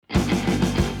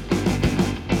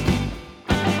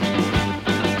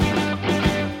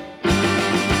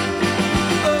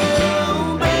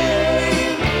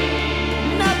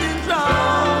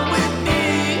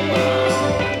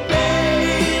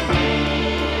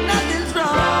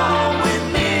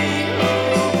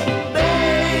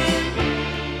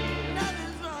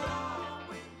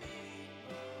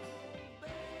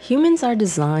Humans are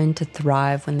designed to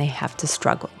thrive when they have to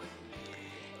struggle.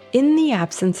 In the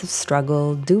absence of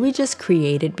struggle, do we just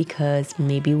create it because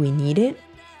maybe we need it?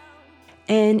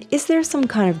 And is there some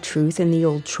kind of truth in the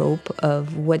old trope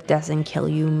of what doesn't kill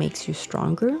you makes you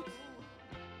stronger?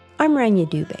 I'm Rania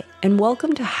Dubé, and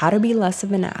welcome to How to Be Less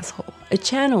of an Asshole, a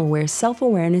channel where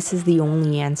self-awareness is the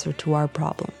only answer to our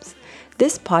problems.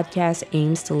 This podcast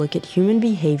aims to look at human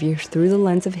behavior through the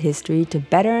lens of history to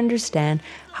better understand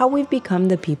how we've become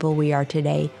the people we are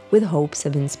today, with hopes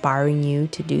of inspiring you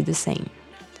to do the same.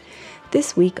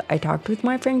 This week, I talked with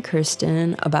my friend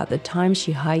Kirsten about the time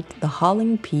she hiked the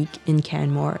Holling Peak in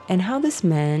Canmore and how this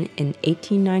man in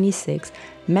 1896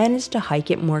 managed to hike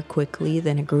it more quickly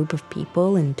than a group of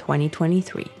people in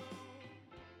 2023.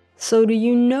 So do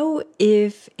you know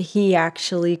if he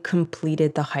actually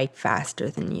completed the hike faster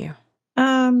than you?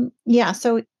 Yeah,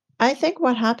 so I think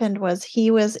what happened was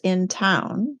he was in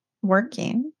town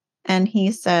working and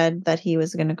he said that he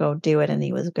was going to go do it and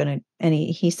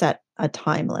he set a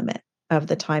time limit of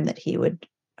the time that he would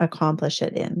accomplish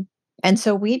it in. And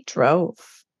so we drove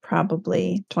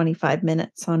probably 25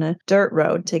 minutes on a dirt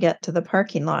road to get to the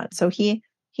parking lot. So he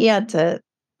had to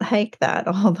hike that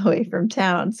all the way from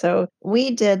town. So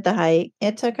we did the hike.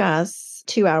 It took us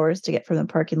 2 hours to get from the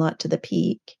parking lot to the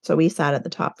peak. So we sat at the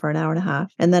top for an hour and a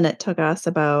half. And then it took us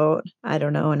about, I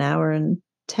don't know, an hour and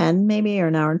 10 maybe, or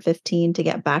an hour and 15 to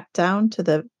get back down to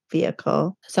the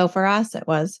vehicle. So for us, it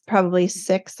was probably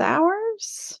 6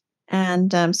 hours.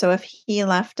 And so if he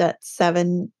left at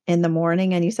 7 in the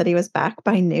morning and you said he was back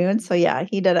by noon, so yeah,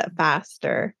 he did it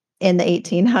faster in the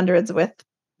 1800s with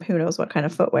who knows what kind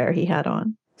of footwear he had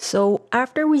on. So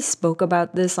after we spoke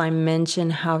about this, I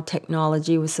mentioned how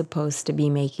technology was supposed to be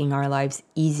making our lives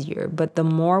easier. But the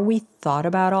more we thought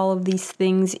about all of these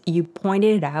things, you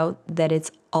pointed out that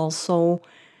it's also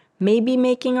maybe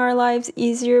making our lives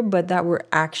easier, but that we're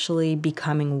actually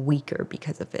becoming weaker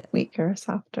because of it. Weaker,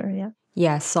 softer, yeah.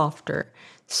 Yeah, softer.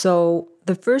 So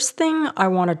the first thing I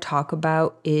want to talk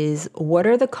about is, what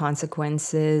are the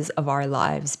consequences of our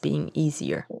lives being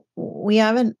easier?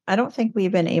 I don't think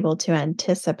we've been able to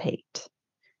anticipate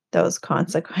those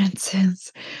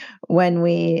consequences when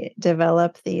we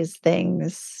develop these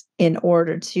things in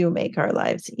order to make our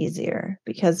lives easier,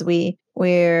 because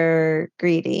we're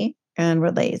greedy and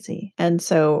we're lazy. And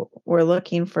so we're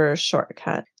looking for a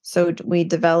shortcut. So we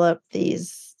develop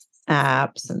these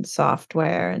apps and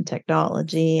software and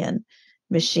technology and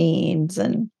machines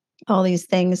and all these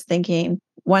things, thinking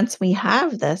once we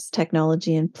have this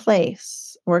technology in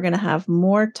place, we're going to have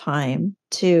more time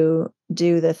to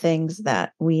do the things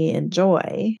that we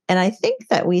enjoy. And I think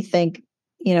that we think,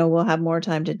 we'll have more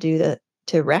time to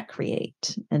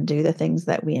recreate and do the things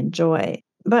that we enjoy.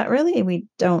 But really, we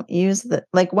don't use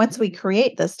once we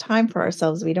create this time for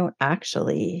ourselves, we don't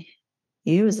actually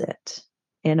use it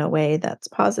in a way that's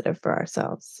positive for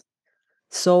ourselves.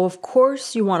 So, of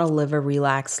course, you want to live a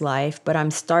relaxed life, but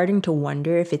I'm starting to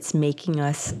wonder if it's making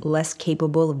us less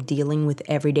capable of dealing with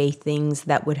everyday things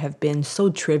that would have been so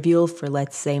trivial for,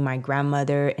 let's say, my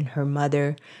grandmother and her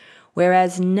mother.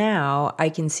 Whereas now I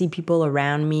can see people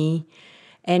around me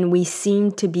and we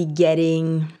seem to be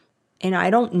getting, and I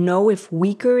don't know if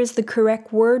weaker is the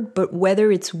correct word, but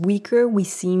whether it's weaker, we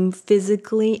seem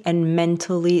physically and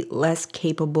mentally less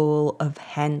capable of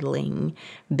handling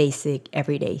basic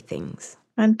everyday things.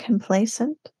 And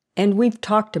complacent. And we've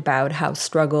talked about how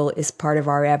struggle is part of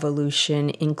our evolution,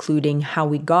 including how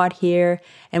we got here.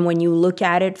 And when you look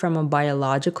at it from a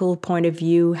biological point of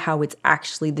view, how it's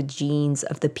actually the genes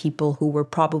of the people who were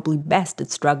probably best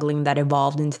at struggling that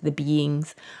evolved into the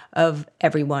beings of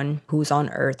everyone who's on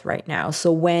Earth right now.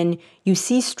 So when you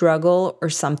see struggle or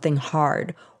something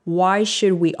hard, why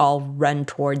should we all run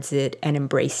towards it and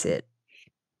embrace it?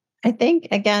 I think,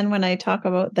 again, when I talk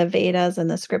about the Vedas and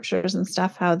the scriptures and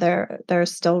stuff, how they're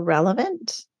still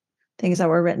relevant, things that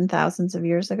were written thousands of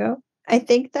years ago. I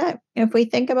think that if we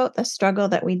think about the struggle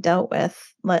that we dealt with,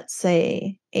 let's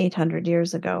say 800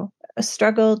 years ago, a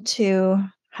struggle to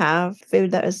have food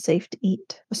that was safe to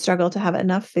eat, a struggle to have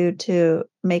enough food to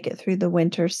make it through the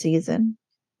winter season,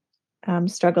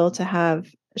 struggle to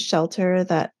have shelter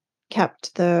that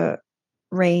kept the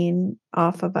rain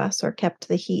off of us or kept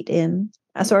the heat in.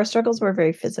 So our struggles were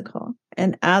very physical.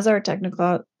 And as our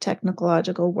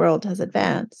technological world has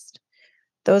advanced,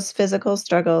 those physical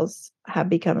struggles have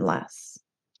become less.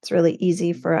 It's really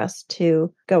easy for us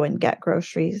to go and get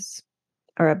groceries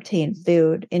or obtain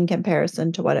food in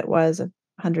comparison to what it was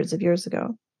hundreds of years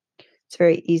ago. It's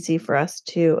very easy for us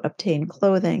to obtain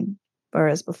clothing,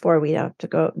 whereas before we'd have to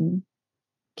go out and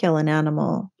kill an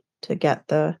animal to get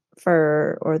the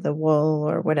fur or the wool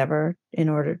or whatever in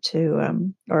order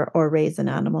to or raise an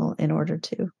animal in order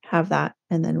to have that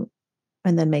and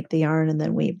then make the yarn and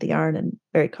then weave the yarn, and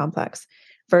very complex,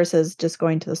 versus just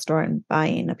going to the store and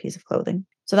buying a piece of clothing.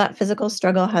 So that physical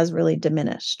struggle has really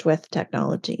diminished with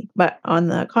technology. But on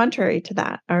the contrary to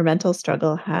that, our mental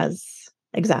struggle has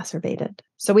exacerbated.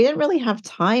 So we didn't really have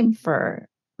time for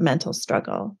mental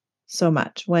struggle so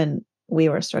much when we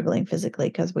were struggling physically,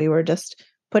 because we were just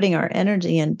putting our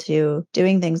energy into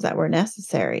doing things that were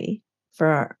necessary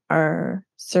for our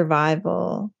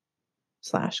survival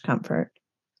slash comfort.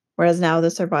 Whereas now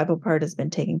the survival part has been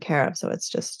taken care of. So it's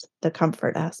just the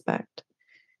comfort aspect.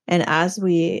 And as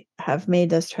we have made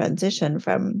this transition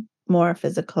from more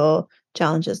physical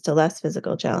challenges to less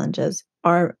physical challenges,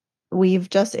 we've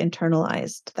just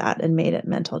internalized that and made it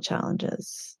mental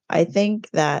challenges. I think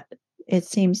that it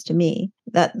seems to me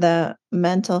that the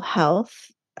mental health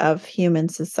of human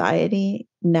society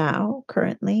now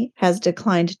currently has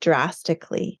declined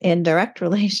drastically in direct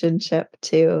relationship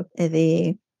to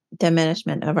the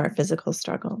diminishment of our physical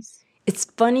struggles. It's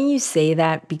funny you say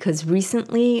that because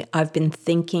recently I've been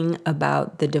thinking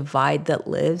about the divide that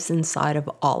lives inside of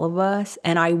all of us,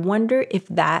 and I wonder if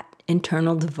that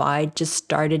internal divide just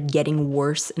started getting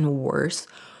worse and worse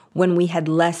when we had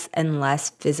less and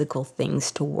less physical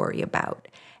things to worry about.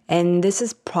 And this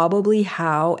is probably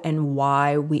how and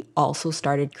why we also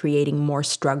started creating more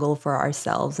struggle for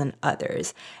ourselves and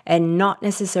others, and not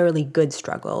necessarily good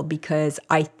struggle, because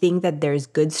I think that there's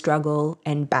good struggle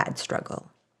and bad struggle.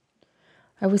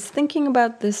 I was thinking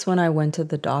about this when I went to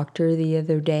the doctor the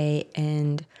other day,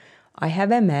 and I have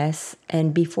MS,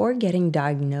 and before getting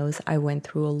diagnosed, I went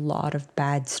through a lot of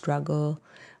bad struggle,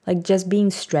 like just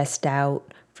being stressed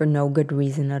out for no good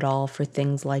reason at all for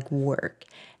things like work.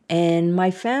 And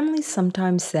my family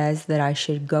sometimes says that I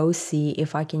should go see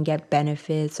if I can get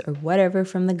benefits or whatever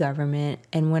from the government.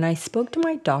 And when I spoke to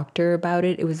my doctor about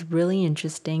it, it was really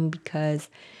interesting because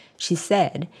she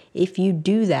said, if you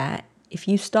do that, if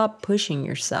you stop pushing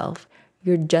yourself,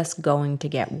 you're just going to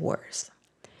get worse.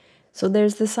 So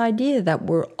there's this idea that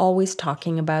we're always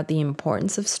talking about the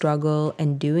importance of struggle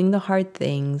and doing the hard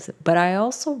things, but I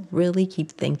also really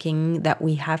keep thinking that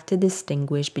we have to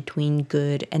distinguish between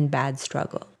good and bad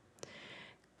struggle.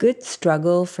 Good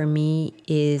struggle for me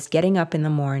is getting up in the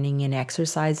morning and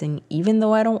exercising even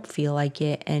though I don't feel like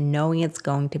it, and knowing it's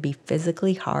going to be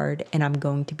physically hard and I'm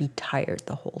going to be tired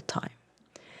the whole time.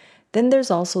 Then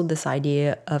there's also this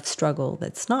idea of struggle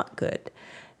that's not good,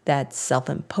 that's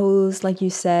self-imposed, like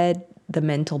you said, the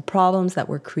mental problems that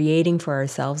we're creating for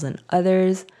ourselves and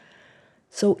others.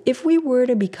 So if we were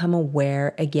to become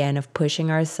aware again of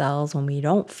pushing ourselves when we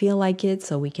don't feel like it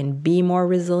so we can be more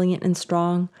resilient and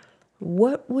strong,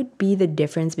 what would be the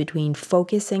difference between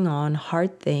focusing on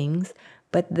hard things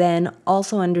but then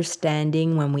also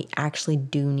understanding when we actually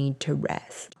do need to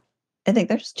rest? I think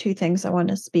there's two things I want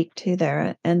to speak to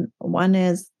there. And one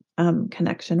is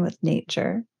connection with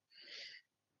nature.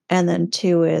 And then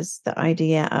two is the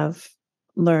idea of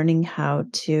learning how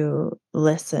to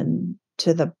listen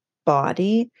to the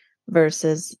body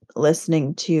versus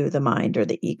listening to the mind or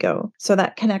the ego. So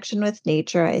that connection with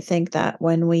nature, I think that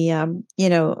when we,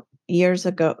 years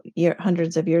ago,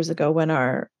 hundreds of years ago, when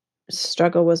our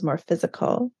struggle was more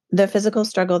physical, the physical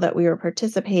struggle that we were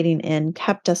participating in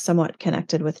kept us somewhat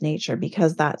connected with nature,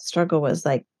 because that struggle was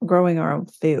like growing our own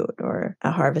food or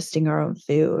harvesting our own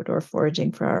food or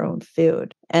foraging for our own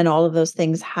food. And all of those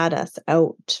things had us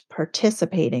out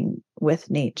participating with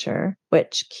nature,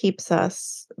 which keeps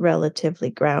us relatively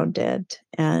grounded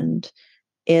and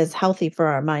is healthy for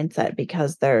our mindset,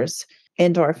 because there's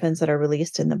endorphins that are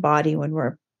released in the body when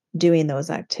we're doing those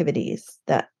activities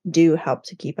that do help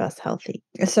to keep us healthy.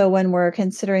 So when we're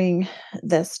considering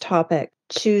this topic,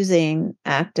 choosing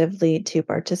actively to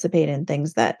participate in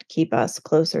things that keep us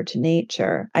closer to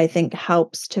nature, I think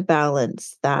helps to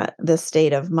balance the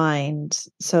state of mind,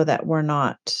 so that we're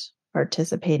not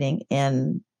participating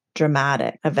in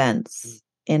dramatic events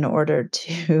in order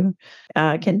to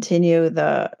continue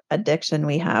the addiction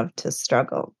we have to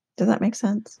struggle. Does that make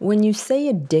sense? When you say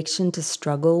addiction to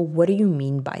struggle, what do you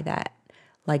mean by that?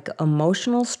 Like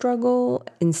emotional struggle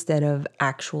instead of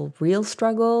actual real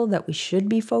struggle that we should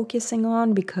be focusing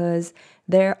on? Because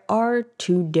there are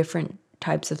two different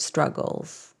types of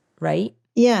struggles, right?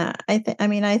 Yeah, I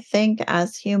think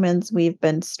as humans, we've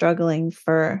been struggling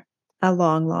for a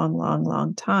long, long, long,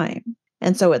 long time.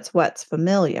 And so it's what's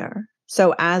familiar.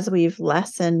 So as we've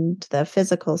lessened the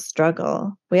physical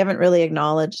struggle, we haven't really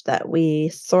acknowledged that we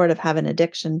sort of have an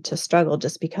addiction to struggle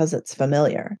just because it's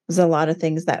familiar. There's a lot of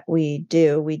things that we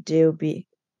do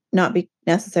not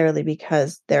necessarily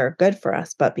because they're good for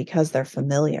us, but because they're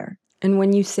familiar. And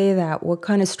when you say that, what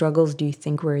kind of struggles do you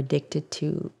think we're addicted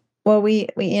to? Well, we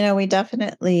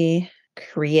definitely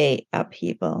create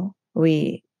upheaval.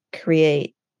 We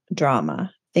create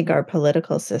drama. I think our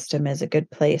political system is a good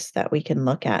place that we can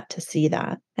look at to see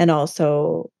that. And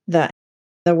also the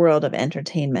world of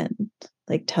entertainment,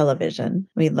 like television.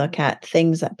 We look at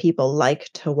things that people like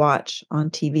to watch on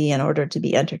TV in order to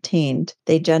be entertained.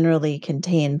 They generally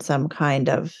contain some kind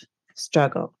of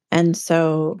struggle. And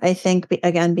so I think,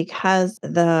 again, because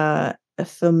the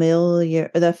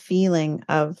feeling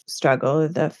of struggle,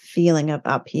 the feeling of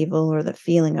upheaval, or the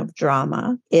feeling of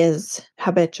drama is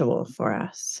habitual for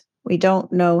us. We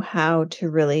don't know how to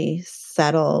really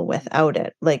settle without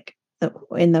it. Like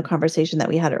in the conversation that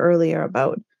we had earlier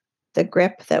about the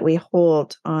grip that we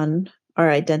hold on our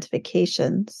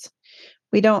identifications,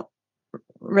 we don't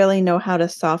really know how to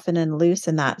soften and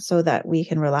loosen that so that we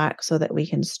can relax, so that we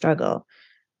can struggle,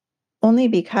 only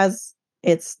because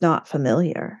it's not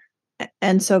familiar.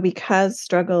 And so, because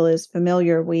struggle is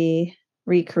familiar, we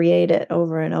recreate it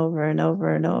over and over and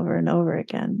over and over and over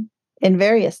again in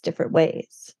various different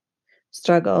ways.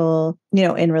 Struggle,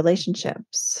 in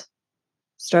relationships,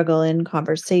 struggle in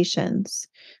conversations,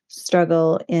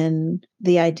 struggle in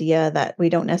the idea that we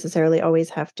don't necessarily always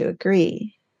have to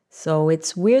agree. So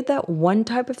it's weird that one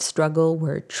type of struggle,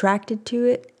 we're attracted to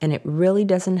it and it really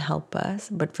doesn't help us,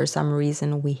 but for some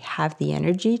reason we have the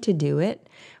energy to do it.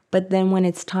 But then when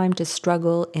it's time to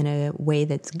struggle in a way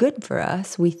that's good for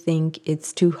us, we think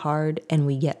it's too hard and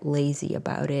we get lazy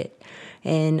about it.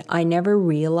 And I never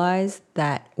realized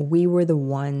that we were the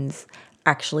ones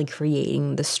actually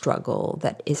creating the struggle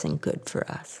that isn't good for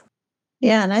us.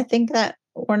 Yeah, and I think that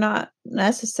we're not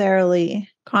necessarily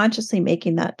consciously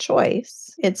making that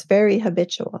choice. It's very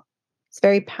habitual. It's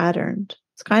very patterned.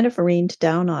 It's kind of rained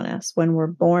down on us when we're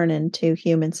born into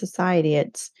human society.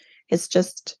 It's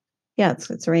just, yeah,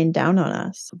 it's rained down on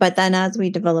us. But then as we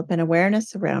develop an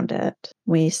awareness around it,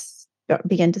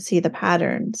 begin to see the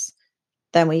patterns.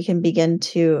 Then we can begin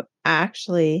to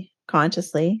actually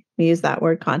consciously, we use that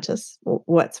word conscious,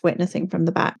 what's witnessing from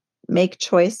the back, make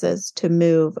choices to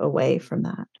move away from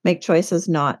that, make choices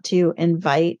not to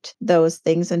invite those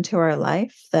things into our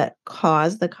life that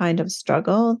cause the kind of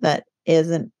struggle that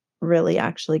isn't really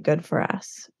actually good for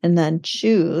us, and then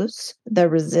choose the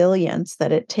resilience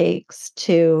that it takes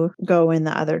to go in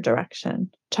the other direction.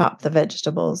 Chop the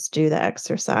vegetables, do the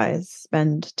exercise,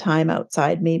 spend time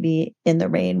outside, maybe in the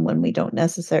rain when we don't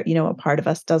necessarily, a part of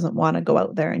us doesn't want to go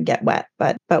out there and get wet,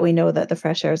 but we know that the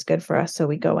fresh air is good for us, so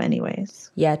we go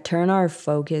anyways. Yeah, turn our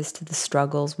focus to the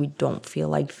struggles we don't feel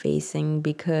like facing,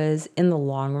 because in the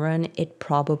long run, it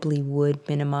probably would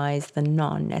minimize the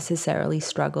non-necessarily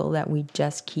struggle that we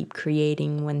just keep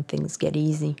creating when things get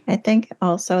easy. I think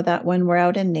also that when we're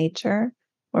out in nature,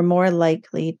 we're more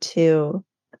likely to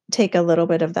take a little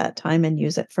bit of that time and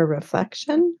use it for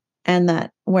reflection, and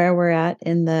that where we're at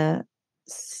in the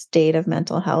state of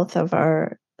mental health of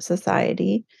our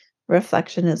society,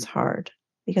 reflection is hard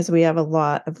because we have a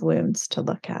lot of wounds to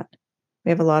look at. We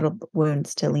have a lot of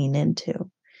wounds to lean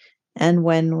into. And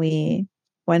when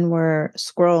we're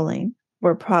scrolling,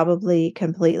 we're probably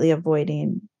completely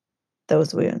avoiding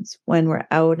those wounds. When we're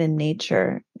out in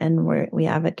nature and we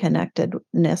have a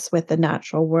connectedness with the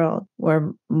natural world,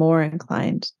 we're more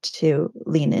inclined to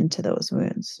lean into those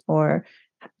wounds or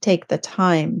take the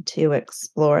time to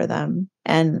explore them.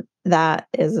 And that's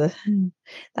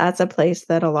a place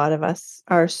that a lot of us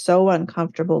are so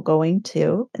uncomfortable going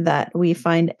to that we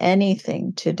find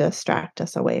anything to distract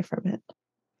us away from it.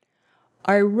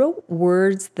 I wrote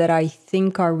words that I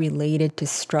think are related to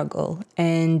struggle,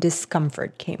 and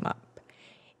discomfort came up.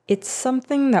 It's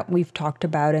something that we've talked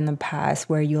about in the past,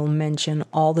 where you'll mention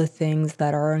all the things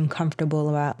that are uncomfortable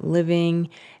about living,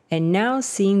 and now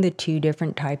seeing the two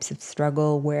different types of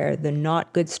struggle, where the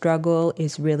not good struggle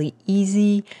is really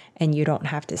easy and you don't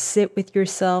have to sit with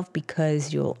yourself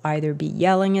because you'll either be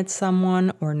yelling at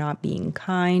someone or not being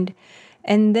kind.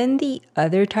 And then the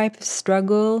other type of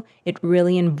struggle, it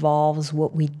really involves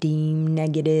what we deem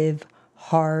negative,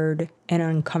 hard, and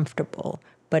uncomfortable,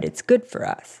 but it's good for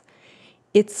us.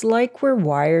 It's like we're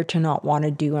wired to not want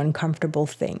to do uncomfortable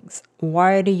things.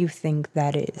 Why do you think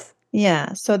that is?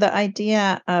 Yeah. So the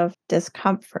idea of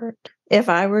discomfort, if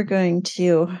I were going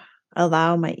to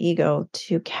allow my ego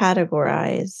to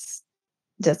categorize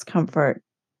discomfort,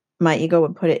 my ego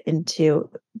would put it into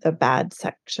the bad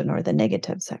section or the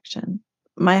negative section.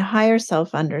 My higher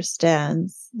self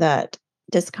understands that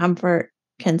discomfort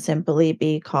can simply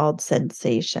be called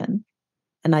sensation,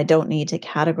 and I don't need to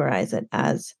categorize it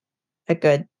as a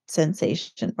good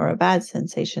sensation or a bad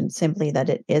sensation, simply that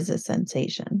it is a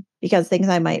sensation. Because things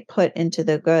I might put into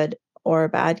the good or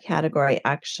bad category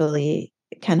actually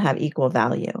can have equal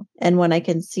value. And when I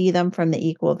can see them from the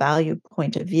equal value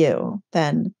point of view,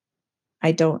 then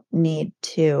I don't need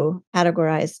to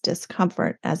categorize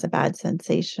discomfort as a bad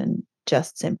sensation,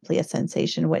 just simply a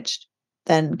sensation, which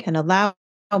then can allow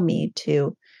me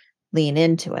to lean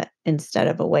into it instead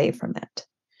of away from it.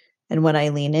 And when I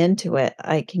lean into it,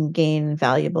 I can gain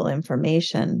valuable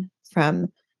information from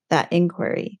that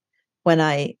inquiry. When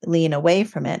I lean away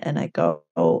from it and I go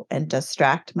and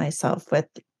distract myself with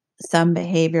some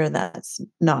behavior that's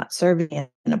not serving me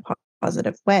in a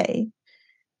positive way,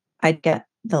 I get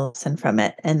the lesson from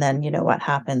it. And then, you know what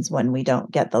happens when we don't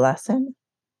get the lesson?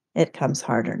 It comes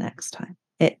harder next time.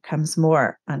 It comes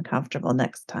more uncomfortable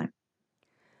next time.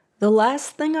 The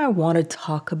last thing I want to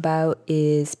talk about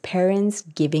is parents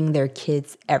giving their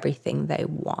kids everything they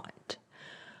want.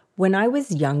 When I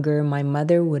was younger, my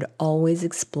mother would always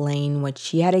explain what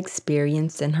she had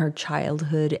experienced in her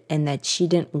childhood and that she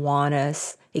didn't want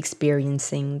us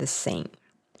experiencing the same.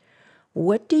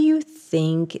 What do you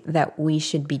think that we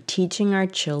should be teaching our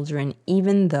children,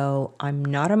 even though I'm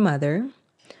not a mother?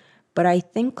 But I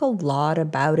think a lot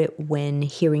about it when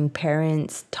hearing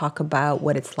parents talk about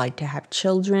what it's like to have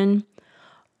children.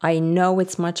 I know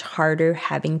it's much harder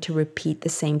having to repeat the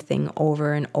same thing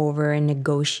over and over and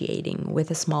negotiating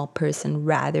with a small person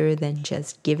rather than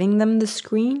just giving them the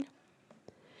screen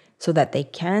so that they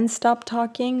can stop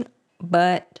talking.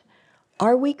 But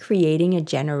are we creating a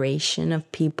generation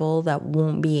of people that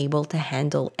won't be able to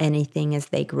handle anything as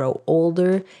they grow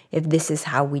older if this is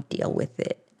how we deal with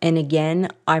it? And again,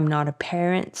 I'm not a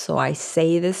parent, so I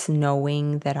say this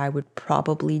knowing that I would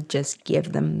probably just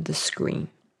give them the screen.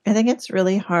 I think it's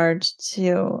really hard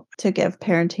to give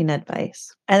parenting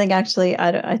advice. I think actually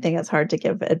I think it's hard to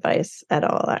give advice at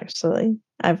all, actually.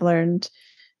 I've learned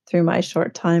through my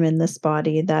short time in this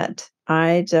body that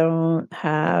I don't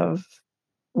have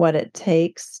what it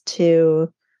takes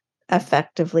to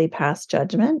effectively pass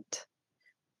judgment.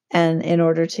 And in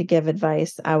order to give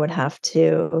advice, I would have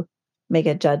to make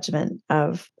a judgment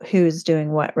of who's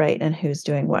doing what right and who's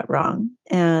doing what wrong.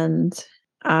 And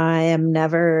I'm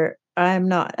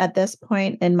not at this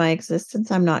point in my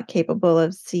existence, I'm not capable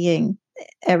of seeing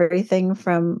everything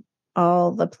from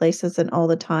all the places and all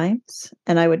the times.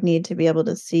 And I would need to be able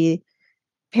to see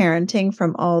parenting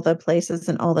from all the places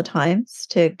and all the times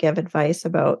to give advice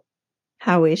about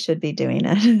how we should be doing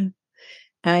it.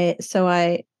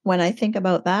 I when I think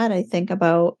about that, I think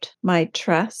about my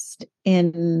trust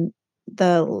in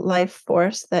the life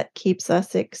force that keeps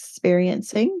us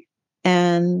experiencing.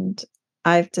 And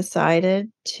I've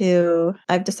decided to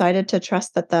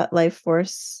trust that that life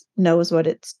force knows what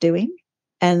it's doing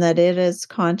and that it is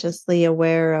consciously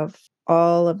aware of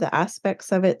all of the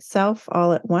aspects of itself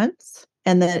all at once,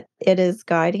 and that it is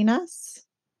guiding us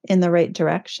in the right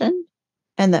direction.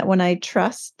 And that when I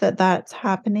trust that that's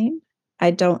happening,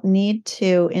 I don't need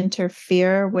to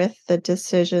interfere with the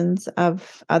decisions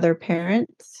of other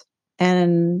parents.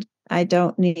 And I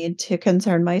don't need to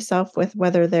concern myself with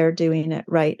whether they're doing it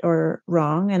right or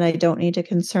wrong. And I don't need to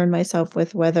concern myself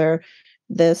with whether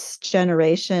this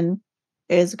generation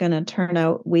is going to turn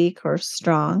out weak or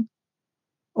strong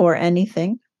or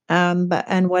anything.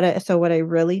 What I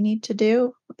really need to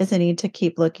do is I need to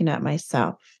keep looking at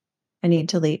myself. I need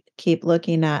to keep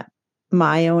looking at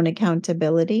my own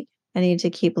accountability. I need to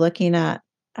keep looking at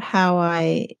how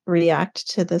I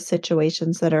react to the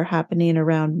situations that are happening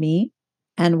around me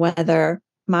and whether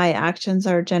my actions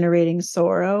are generating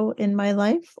sorrow in my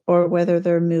life or whether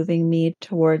they're moving me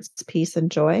towards peace and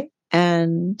joy.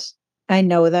 And I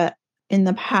know that in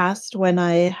the past, when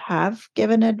I have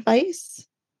given advice,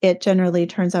 it generally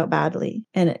turns out badly.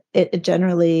 And it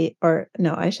generally, or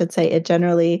no, I should say, it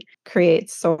generally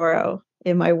creates sorrow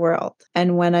in my world.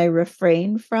 And when I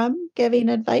refrain from giving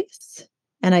advice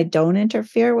and I don't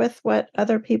interfere with what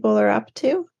other people are up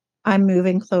to, I'm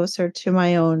moving closer to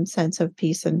my own sense of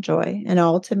peace and joy. And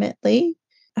ultimately,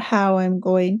 how I'm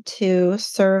going to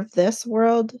serve this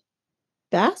world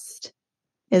best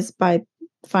is by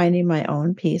finding my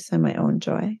own peace and my own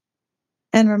joy.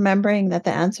 And remembering that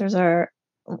the answers are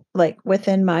like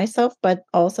within myself, but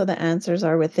also the answers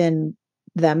are within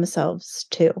themselves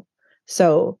too.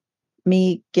 So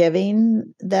me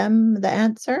giving them the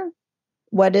answer,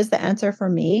 what is the answer for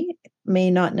me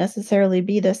may not necessarily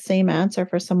be the same answer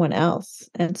for someone else.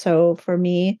 And so for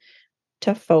me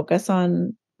to focus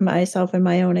on myself and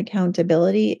my own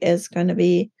accountability is going to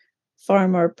be far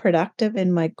more productive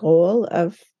in my goal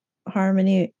of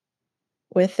harmony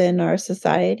within our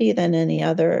society than any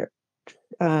other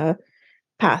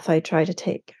path I try to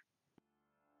take.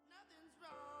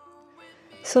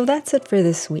 So that's it for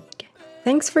this week.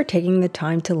 Thanks for taking the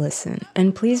time to listen,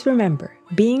 and please remember,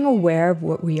 being aware of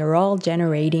what we are all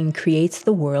generating creates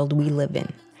the world we live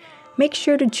in. Make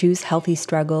sure to choose healthy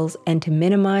struggles and to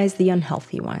minimize the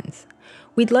unhealthy ones.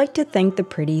 We'd like to thank the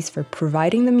Pretties for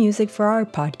providing the music for our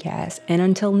podcast, and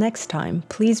until next time,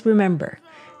 please remember,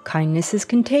 kindness is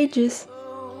contagious.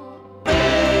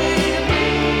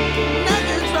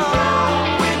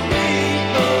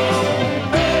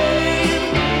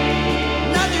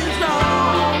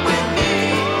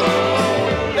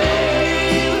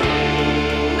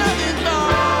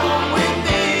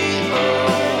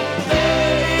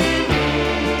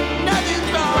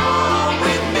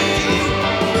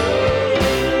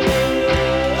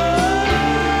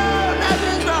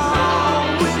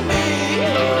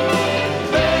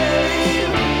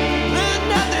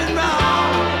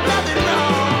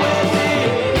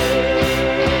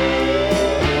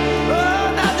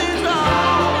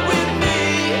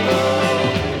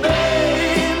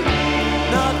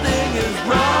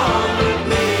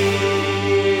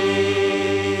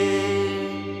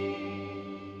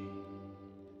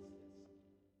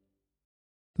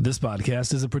 This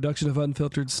podcast is a production of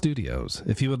Unfiltered Studios.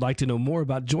 If you would like to know more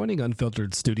about joining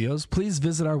Unfiltered Studios, please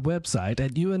visit our website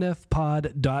at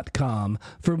unfpod.com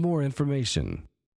for more information.